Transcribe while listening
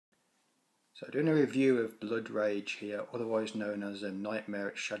So doing a review of Blood Rage here, otherwise known as Nightmare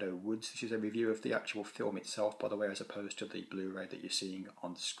at Shadow Woods. This is a review of the actual film itself, by the way, as opposed to the Blu-ray that you're seeing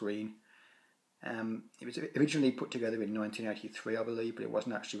on the screen. It was originally put together in 1983, I believe, but it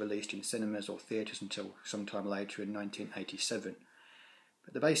wasn't actually released in cinemas or theatres until sometime later in 1987.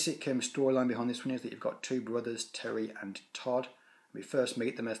 But the basic storyline behind this one is that you've got two brothers, Terry and Todd. We first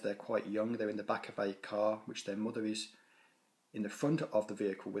meet them as they're quite young. They're in the back of a car, which their mother is in the front of the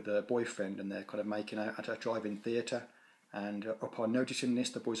vehicle with her boyfriend, and they're kind of making out at a drive-in theatre. And upon noticing this,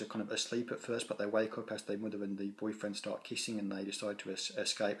 the boys are kind of asleep at first, but they wake up as their mother and the boyfriend start kissing, and they decide to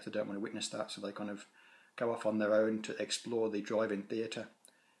escape. They don't want to witness that, so they kind of go off on their own to explore the drive-in theatre.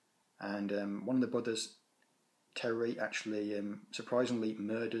 And one of the brothers, Terry, actually surprisingly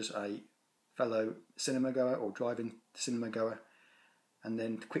murders a fellow cinema goer or drive-in cinema goer. And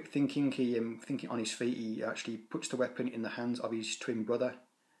then, quick thinking, thinking on his feet, he actually puts the weapon in the hands of his twin brother,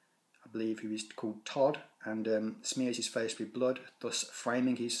 I believe who is called Todd, and smears his face with blood, thus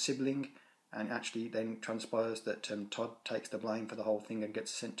framing his sibling. And actually then transpires that Todd takes the blame for the whole thing and gets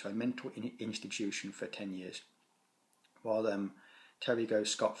sent to a mental institution for 10 years. While Terry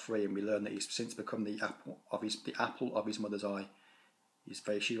goes scot-free, and we learn that he's since become the apple of his mother's eye.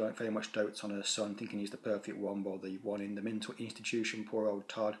 She very much dotes on her son, thinking he's the perfect one, while the one in the mental institution, poor old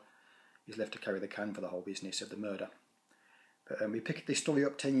Todd, is left to carry the can for the whole business of the murder. But we pick this story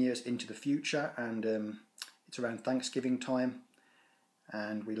up 10 years into the future, and it's around Thanksgiving time,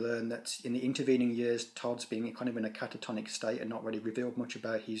 and we learn that in the intervening years, Todd's been kind of in a catatonic state and not really revealed much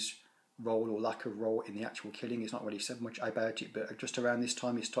about his role or lack of role in the actual killing. He's not really said much about it, but just around this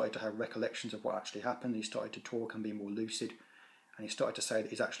time he started to have recollections of what actually happened. He started to talk and be more lucid. And he started to say that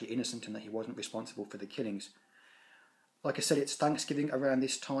he's actually innocent and that he wasn't responsible for the killings. Like I said, it's Thanksgiving around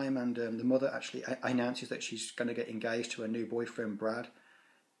this time, and the mother actually announces that she's going to get engaged to her new boyfriend, Brad.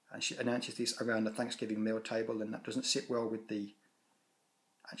 And she announces this around the Thanksgiving meal table, and that doesn't sit well with the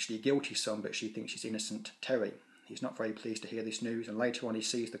actually guilty son, but she thinks she's innocent, Terry. He's not very pleased to hear this news, and later on he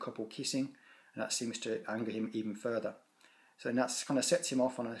sees the couple kissing, and that seems to anger him even further. So then that kind of sets him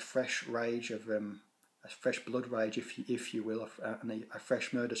off on a fresh rage of... a fresh blood rage, if you will, and a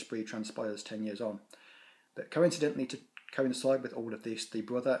fresh murder spree transpires 10 years on. But coincidentally, to coincide with all of this, the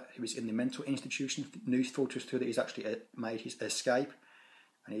brother who is in the mental institution, news filters through that he's actually made his escape,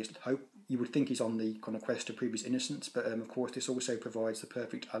 and you would think he's on the kind of quest to prove his innocence. But of course, this also provides the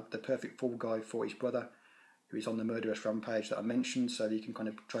perfect fall guy for his brother, who is on the murderous rampage that I mentioned. So he can kind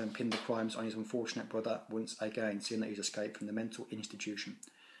of try and pin the crimes on his unfortunate brother once again, seeing that he's escaped from the mental institution.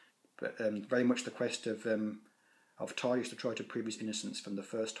 But very much the quest of Todd is to try to prove his innocence from the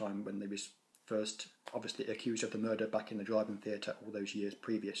first time when they was first obviously accused of the murder back in the drive-in theatre all those years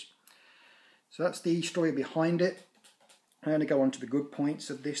previous. So that's the story behind it. I'm going to go on to the good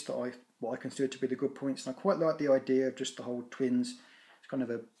points of this, what I consider to be the good points. And I quite like the idea of just the whole twins. It's kind of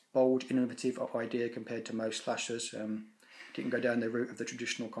a bold, innovative idea compared to most slashers. Didn't go down the route of the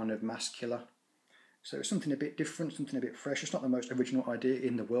traditional kind of mass killer. So it's something a bit different, something a bit fresh. It's not the most original idea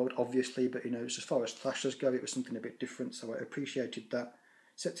in the world, obviously, but as far as slashers go, it was something a bit different. So I appreciated that.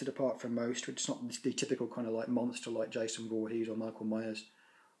 Sets it apart from most. It's not the typical kind of like monster like Jason Voorhees or Michael Myers,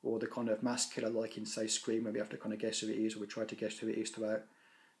 or the kind of mass killer like in, say, Scream, where we have to kind of guess who it is, or we try to guess who it is throughout.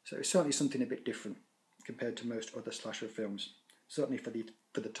 So it's certainly something a bit different compared to most other slasher films, certainly for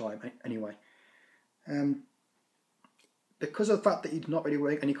the time anyway. Because of the fact that he's not really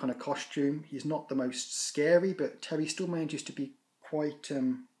wearing any kind of costume, he's not the most scary, but Terry still manages to be quite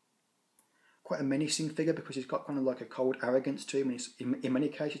a menacing figure, because he's got kind of like a cold arrogance to him, and in many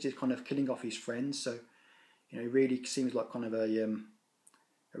cases he's kind of killing off his friends. So he really seems like kind of a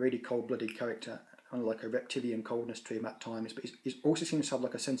really cold-blooded character, kind of like a reptilian coldness to him at times. But he also seems to have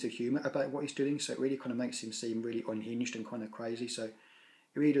like a sense of humour about what he's doing, so it really kind of makes him seem really unhinged and kind of crazy. So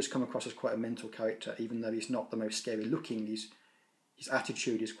he really does come across as quite a mental character, even though he's not the most scary looking. His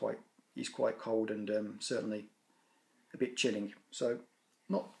attitude is quite cold and certainly a bit chilling. So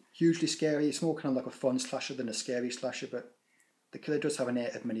not hugely scary. It's more kind of like a fun slasher than a scary slasher, but the killer does have an air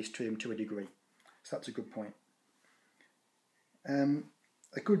of menace to him to a degree. So that's a good point.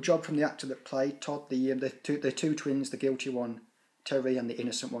 A good job from the actor that played Todd. The two twins, the guilty one, Terry, and the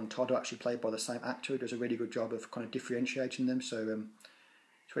innocent one, Todd, are actually played by the same actor, who does a really good job of kind of differentiating them. So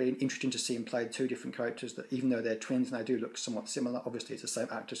it's really interesting to see him play two different characters that, even though they're twins and they do look somewhat similar, obviously it's the same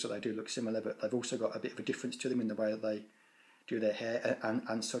actor, so they do look similar, but they've also got a bit of a difference to them in the way that they do their hair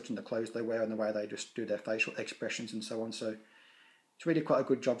and such, and the clothes they wear, and the way they just do their facial expressions and so on. So it's really quite a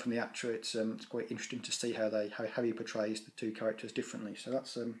good job from the actor. It's quite interesting to see how he portrays the two characters differently. So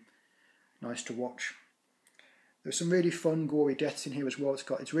that's nice to watch. There's some really fun, gory deaths in here as well.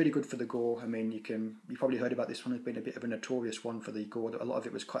 It's really good for the gore. I mean, you probably heard about this one as being a bit of a notorious one for the gore. A lot of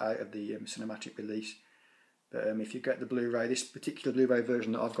it was cut out of the cinematic release. But if you get the Blu-ray, this particular Blu-ray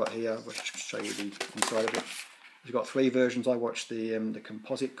version that I've got here, I'll just show you the inside of it. It's got 3 versions. I watched the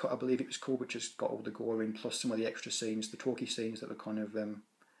composite cut, I believe it was called, which has got all the gore in, plus some of the extra scenes, the talky scenes that were kind of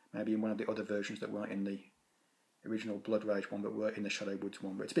maybe in one of the other versions that weren't in the original Blood Rage one, but were in the Shadow Woods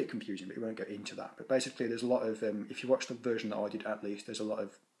one. But it's a bit confusing, but we won't go into that. But basically, there's a lot of, if you watch the version that I did at least, there's a lot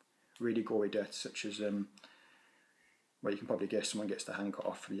of really gory deaths, such as, well, you can probably guess someone gets the hand cut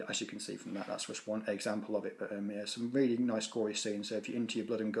off, as you can see from that. That's just one example of it. But yeah, some really nice gory scenes. So if you're into your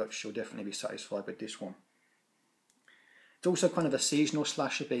blood and guts, you'll definitely be satisfied with this one. It's also kind of a seasonal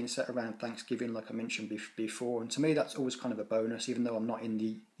slasher being set around Thanksgiving, like I mentioned before. And to me, that's always kind of a bonus, even though I'm not in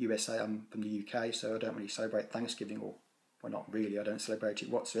the USA, I'm from the UK, so I don't really celebrate Thanksgiving, or, well, not really, I don't celebrate it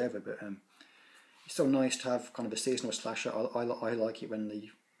whatsoever. But it's still nice to have kind of a seasonal slasher. I like it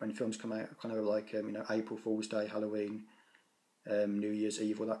when films come out, kind of like April Fool's Day, Halloween, New Year's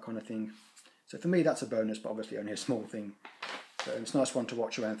Eve, or that kind of thing. So for me, that's a bonus, but obviously only a small thing. But it's a nice one to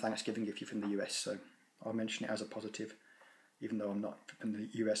watch around Thanksgiving if you're from the US, so I'll mention it as a positive, even though I'm not from the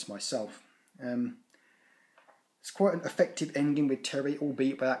US myself. It's quite an effective ending with Terry,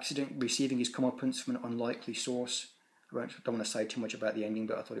 albeit by accident, receiving his comeuppance from an unlikely source. Don't want to say too much about the ending,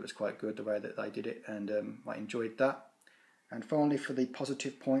 but I thought it was quite good the way that they did it, and I enjoyed that. And finally, for the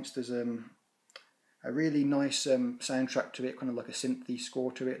positive points, there's a really nice soundtrack to it, kind of like a synthy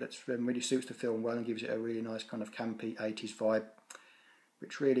score to it that really suits the film well and gives it a really nice kind of campy 80s vibe,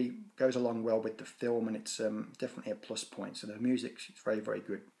 which really goes along well with the film, and it's definitely a plus point. So the music's very, very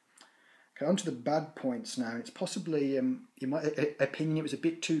good. Okay, on to the bad points now. It's possibly, in my opinion, it was a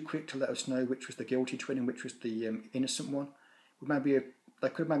bit too quick to let us know which was the guilty twin and which was the innocent one. They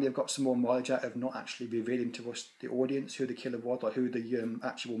could maybe have got some more mileage out of not actually revealing to us, the audience, who the killer was, like who the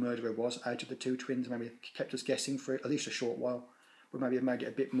actual murderer was out of the 2 twins. Maybe kept us guessing for at least a short while. Would maybe have made it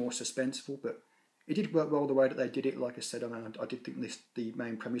a bit more suspenseful, but it did work well the way that they did it. Like I said, I did think the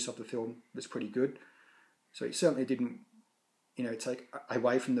main premise of the film was pretty good. So it certainly didn't, take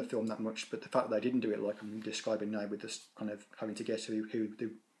away from the film that much. But the fact that they didn't do it like I'm describing now, with this kind of having to guess who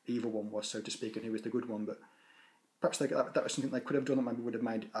the evil one was, so to speak, and who was the good one. But perhaps that was something they could have done that maybe would have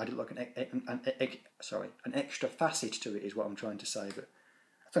added like an extra facet to it, is what I'm trying to say. But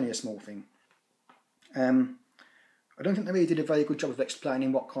that's only a small thing. I don't think they really did a very good job of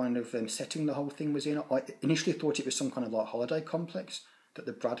explaining what kind of setting the whole thing was in. I initially thought it was some kind of like holiday complex that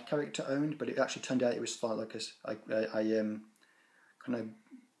the Brad character owned, but it actually turned out it was like a kind of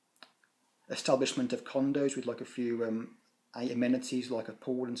establishment of condos with like a few amenities like a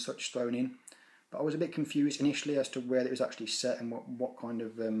pool and such thrown in. But I was a bit confused initially as to where it was actually set and what kind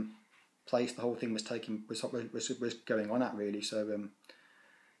of place the whole thing was going on at, really. So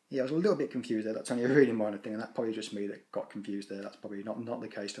yeah, I was a little bit confused there. That's only a really minor thing, and that's probably just me that got confused there. That's probably not the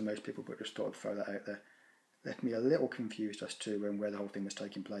case for most people, but just thought I'd throw that out there. Left me a little confused as to where the whole thing was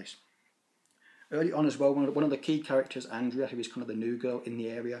taking place. Early on as well, one of the key characters, Andrea, who is kind of the new girl in the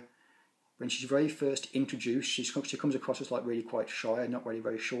area, when she's very first introduced, she comes across as like really quite shy and not really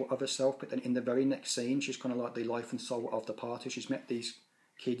very sure of herself, but then in the very next scene, she's kind of like the life and soul of the party. She's met these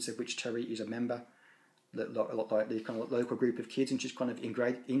kids, of which Terry is a member, like the kind of local group of kids, and she's kind of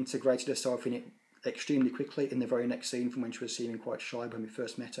integrated herself in it extremely quickly in the very next scene from when she was seeming quite shy when we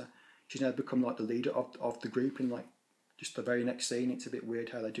first met her. She's now become like the leader of the group in like just the very next scene. It's a bit weird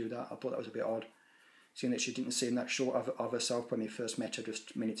how they do that. I thought that was a bit odd, seeing that she didn't seem that sure of herself when we first met her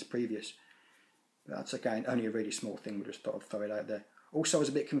just minutes previous. But that's, again, only a really small thing. We just thought I'd throw it out there. Also, I was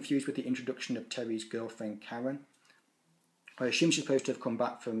a bit confused with the introduction of Terry's girlfriend, Karen. I assume she's supposed to have come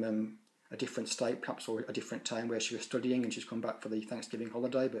back from a different state, perhaps, or a different town where she was studying, and she's come back for the Thanksgiving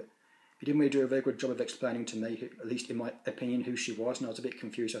holiday, but he didn't really do a very good job of explaining to me, at least in my opinion, who she was, and I was a bit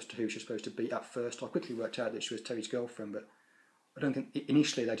confused as to who she was supposed to be at first. I quickly worked out that she was Terry's girlfriend, but I don't think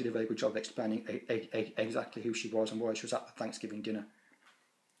initially they did a very good job of explaining exactly who she was and why she was at the Thanksgiving dinner.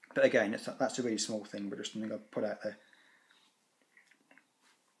 But again, that's a really small thing, but just something I've put out there.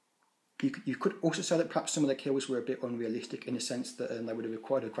 You could also say that perhaps some of the kills were a bit unrealistic in the sense that they would have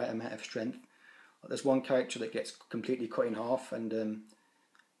required a great amount of strength. Like there's one character that gets completely cut in half, and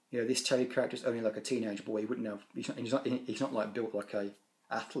this Terry character is only like a teenage boy. He wouldn't have. He's not like built like a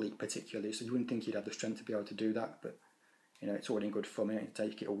athlete particularly, so you wouldn't think he'd have the strength to be able to do that. But it's all in good fun. You don't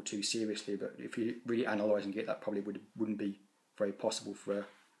take it all too seriously. But if you really analysing it, that probably wouldn't be very possible for a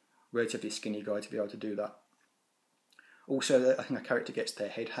relatively skinny guy to be able to do that. Also, I think a character gets their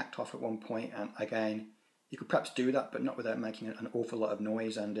head hacked off at one point, and again, you could perhaps do that, but not without making an awful lot of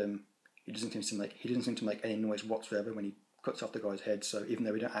noise, and he doesn't seem to make any noise whatsoever when he cuts off the guy's head. So even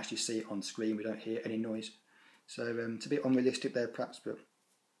though we don't actually see it on screen, we don't hear any noise. So it's a bit unrealistic there perhaps, but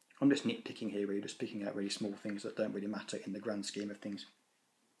I'm just nitpicking here, really, just picking out really small things that don't really matter in the grand scheme of things.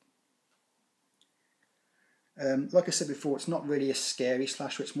 Like I said before, it's not really a scary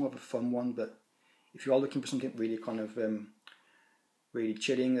slasher, it's more of a fun one, but if you are looking for something really kind of really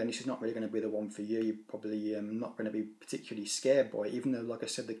chilling, then this is not really going to be the one for you. You're probably not going to be particularly scared by it, even though, like I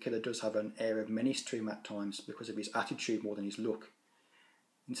said, the killer does have an air of menace to him at times because of his attitude more than his look.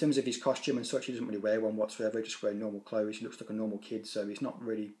 In terms of his costume and such, he doesn't really wear one whatsoever, he just wears normal clothes. He looks like a normal kid, so he's not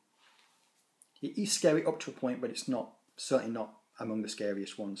really... He's scary up to a point, but it's certainly not among the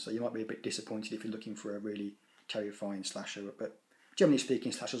scariest ones, so you might be a bit disappointed if you're looking for a really terrifying slasher, but generally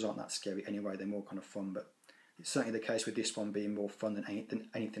speaking, slashers aren't that scary anyway, they're more kind of fun, but it's certainly the case with this one being more fun than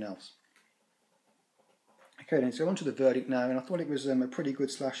anything else. Okay then, so on to the verdict now, and I thought it was a pretty good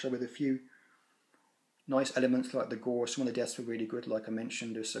slasher with a few nice elements like the gore. Some of the deaths were really good, like I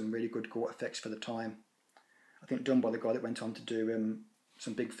mentioned. There's some really good gore effects for the time. I think done by the guy that went on to do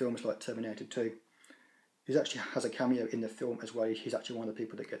some big films like Terminator 2. He actually has a cameo in the film as well. He's actually one of the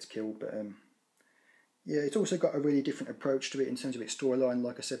people that gets killed, but yeah, it's also got a really different approach to it in terms of its storyline.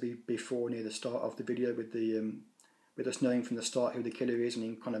 Like I said before, near the start of the video, with us knowing from the start who the killer is, and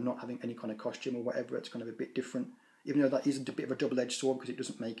him kind of not having any kind of costume or whatever, it's kind of a bit different. Even though that is a bit of a double-edged sword, because it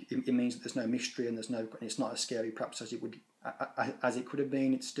doesn't make it means that there's no mystery and it's not as scary perhaps as it could have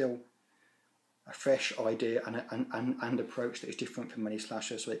been. It's still a fresh idea and approach that is different from many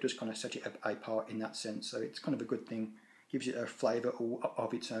slashers, so it does kind of set it apart in that sense. So it's kind of a good thing, gives it a flavour all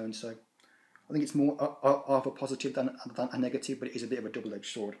of its own. So I think it's more of a positive than a negative, but it is a bit of a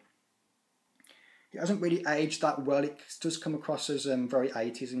double-edged sword. It hasn't really aged that well. It does come across as very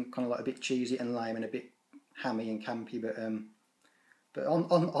 80s and kind of like a bit cheesy and lame and a bit hammy and campy, but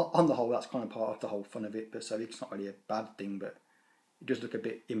on the whole, that's kind of part of the whole fun of it. But so it's not really a bad thing, but it does look a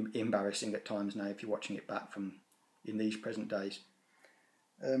bit embarrassing at times now if you're watching it back from in these present days.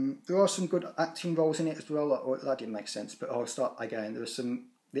 There are some good acting roles in it as well. That didn't make sense, but I'll start again.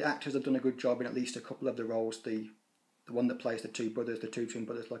 The actors have done a good job in at least a couple of the roles. The one that plays the two twin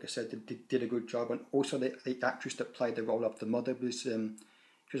brothers, like I said, did a good job, and also the actress that played the role of the mother was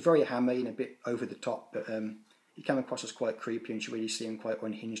she was very hammy and a bit over the top, but he came across as quite creepy, and she really seemed quite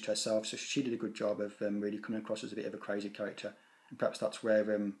unhinged herself. So she did a good job of really coming across as a bit of a crazy character, and perhaps that's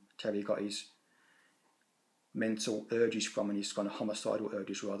where Terry got his mental urges from, and his kind of homicidal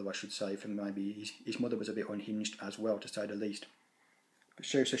urges, rather, I should say. From maybe his mother was a bit unhinged as well, to say the least. But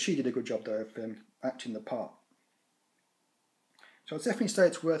so she did a good job though of acting the part. So I'd definitely say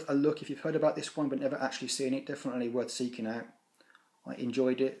it's worth a look if you've heard about this one but never actually seen it. Definitely worth seeking out. I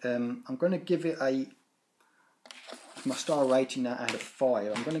enjoyed it. I'm going to give it my star rating now out of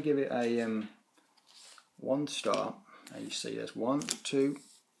 5. I'm going to give it a 1 star. As you see, there's 1, 2,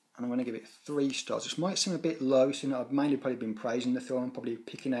 and I'm going to give it 3 stars. This might seem a bit low, so I've mainly probably been praising the film, probably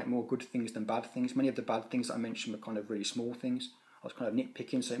picking out more good things than bad things. Many of the bad things that I mentioned were kind of really small things. I was kind of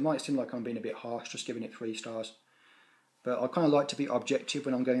nitpicking, so it might seem like I'm being a bit harsh just giving it 3 stars. But I kind of like to be objective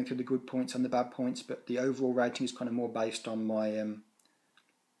when I'm going through the good points and the bad points, but the overall rating is kind of more based on my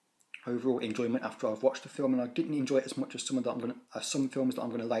overall enjoyment after I've watched the film, and I didn't enjoy it as much as some films that I'm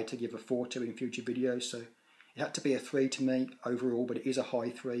going to later give a 4 to in future videos, so it had to be a 3 to me overall, but it is a high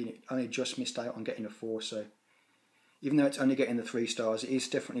 3, and it only just missed out on getting a 4, so even though it's only getting the 3 stars, it is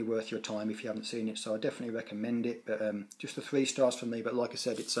definitely worth your time if you haven't seen it, so I definitely recommend it, but just the 3 stars for me, but like I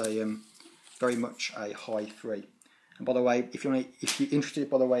said, it's a very much a high 3. And by the way, if you're interested,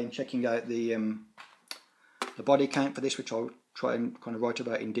 by the way, in checking out the body count for this, which I'll try and kind of write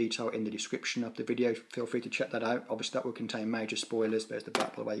about in detail in the description of the video, feel free to check that out. Obviously, that will contain major spoilers. There's the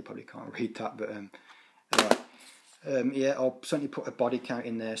back, by the way, you probably can't read that, but anyway, yeah, I'll certainly put a body count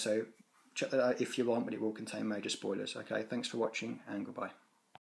in there, so check that out if you want, but it will contain major spoilers. Okay, thanks for watching, and goodbye.